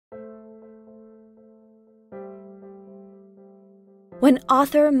When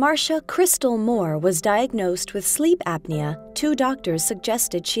author Marsha Crystal Moore was diagnosed with sleep apnea, 2 doctors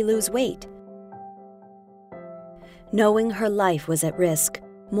suggested she lose weight. Knowing her life was at risk,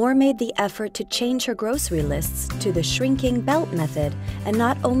 Moore made the effort to change her grocery lists to the shrinking belt method and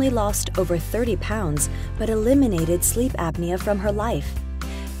not only lost over 30 pounds, but eliminated sleep apnea from her life.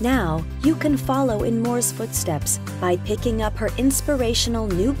 Now, you can follow in Moore's footsteps by picking up her inspirational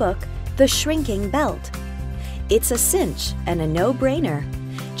new book, The Shrinking Belt. It's a cinch and a no-brainer.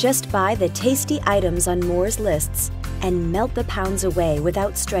 Just buy the tasty items on Moore's lists and melt the pounds away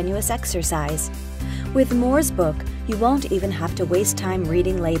without strenuous exercise. With Moore's book, you won't even have to waste time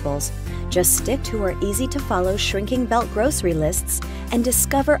reading labels. Just stick to her easy-to-follow shrinking belt grocery lists and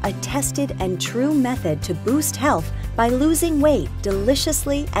discover a tested and true method to boost health by losing weight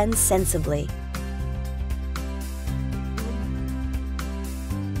deliciously and sensibly.